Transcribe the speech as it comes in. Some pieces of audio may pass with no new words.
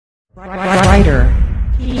Writer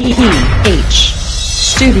PH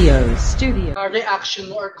Studios. Reaction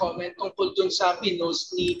mo or comment tungkol dun sa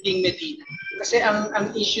pinost ni King Medina. Kasi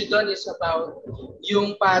ang issue doon is about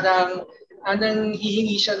yung parang anong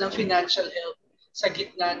hihingi siya ng financial help sa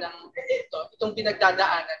gitna ng itong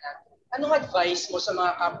pinagdadaanan natin. Anong advice mo sa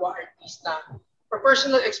mga kapwa artista or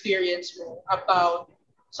personal experience mo about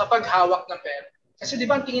sa paghawak ng pera? Kasi di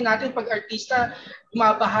ba ang tingin natin pag artista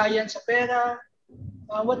bumabahayan sa pera,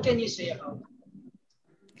 what can you say about it?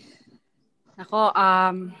 Ako,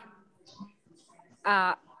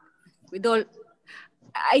 with all,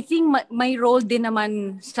 I think my role din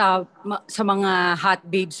naman sa mga hot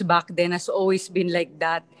babes back then has always been like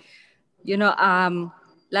that. You know,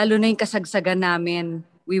 lalo na yung kasagsagan namin,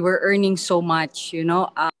 we were earning so much, you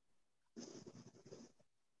know.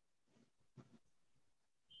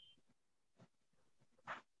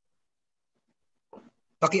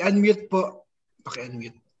 Paki-unmute po.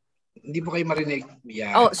 Paki-unmute. Hindi po kayo marinig.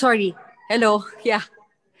 Yeah. Oh, sorry. Hello. Yeah.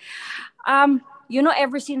 You know,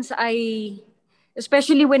 ever since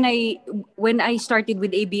especially when I started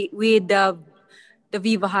with the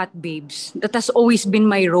Viva Hot Babes, that has always been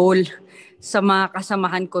my role sa mga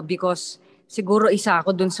kasamahan ko because siguro isa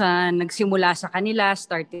ako dun sa nagsimula sa kanila,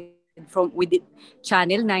 started with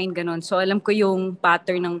Channel 9, ganon. So alam ko yung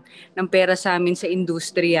pattern ng pera sa amin sa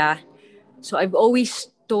industriya. So I've always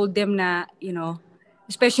told them na, you know,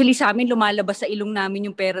 especially sa amin, lumalabas sa ilong namin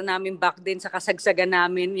yung pera namin back then sa kasagsagan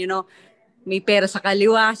namin, you know, may pera sa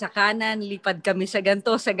kaliwa, sa kanan, lipad kami sa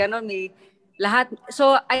ganto, sa ganon, may lahat.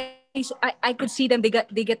 So I could see them,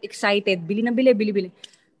 they get excited, bili.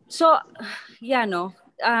 So, yeah, no,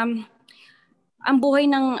 ang buhay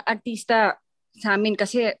ng artista sa amin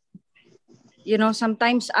kasi, you know,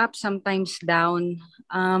 sometimes up, sometimes down.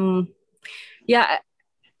 Yeah,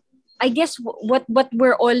 I guess what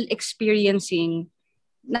we're all experiencing,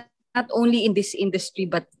 not only in this industry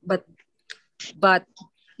but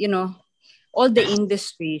you know, all the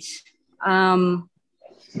industries.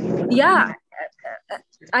 Yeah,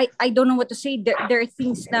 I don't know what to say. There are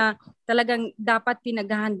things na talagang dapat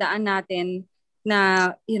pinaghahandaan natin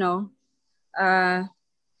na, you know,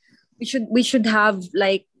 we should have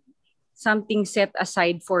like something set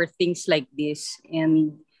aside for things like this.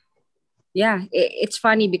 And yeah, it's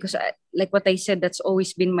funny because like what I said, that's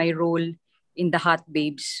always been my role in the Hot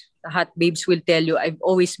Babes. The Hot Babes will tell you I've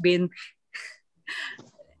always been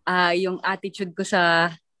yung attitude ko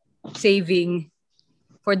sa saving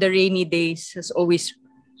for the rainy days has always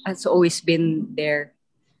been there.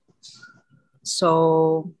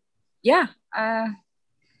 So yeah, I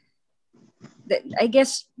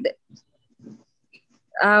guess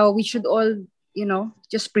we should all, you know,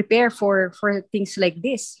 just prepare for things like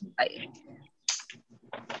this.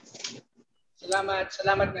 Salamat.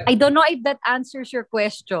 I don't know if that answers your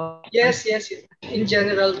question. Yes. In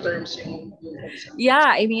general terms.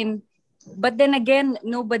 Yeah, I mean, but then again,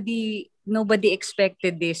 nobody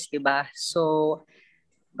expected this, diba? So,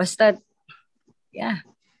 basta, yeah.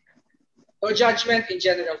 No judgment in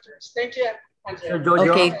general terms. Thank you, Andrea. Sir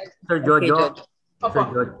Jojo, Okay. Sir Jojo, Okay, Sir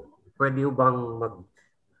Jojo, pwede ho bang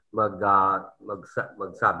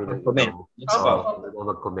magsabi ng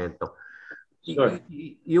magkomento? Sure.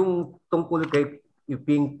 Yung tungkol kay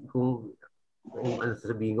Ping, kung ano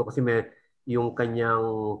sasabihin ko, kasi may yung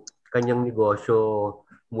kanyang negosyo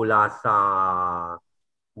mula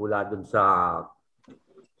dun sa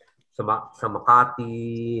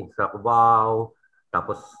Makati, sa Cubao,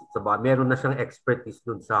 tapos meron na siyang expertise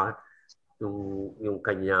dun sa yung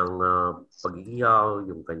kanyang pag-iihaw,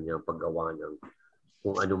 yung kanyang paggawa ng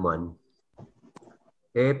kung ano man.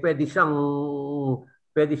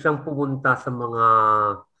 Pwede siyang pumunta sa mga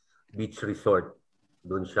beach resort.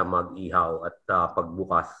 Doon siya mag-ihaw at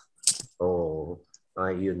pagbukas.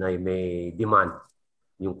 Yun ay may demand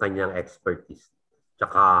yung kanyang expertise.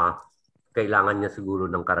 Tsaka kailangan niya siguro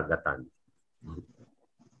ng karagatan.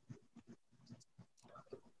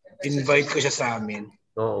 Invite ko siya sa amin.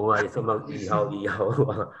 Oo, so mag-ihaw-ihaw.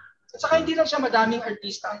 At saka hindi lang siya madaming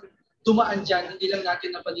artista ang dumaan dyan, hindi lang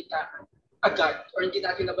natin nabalitaan agad or hindi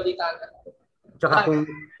natin nabalitaan. Tsaka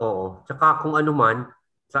kung ano man,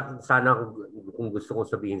 sana kung gusto kong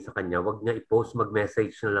sabihin sa kanya, wag niya i-post,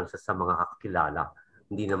 mag-message na lang sa mga kakilala.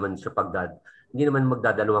 Hindi naman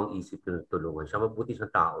magdadalawang isip na tulungan siya. Mabuti siyang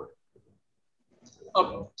tao.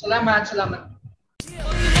 Salamat.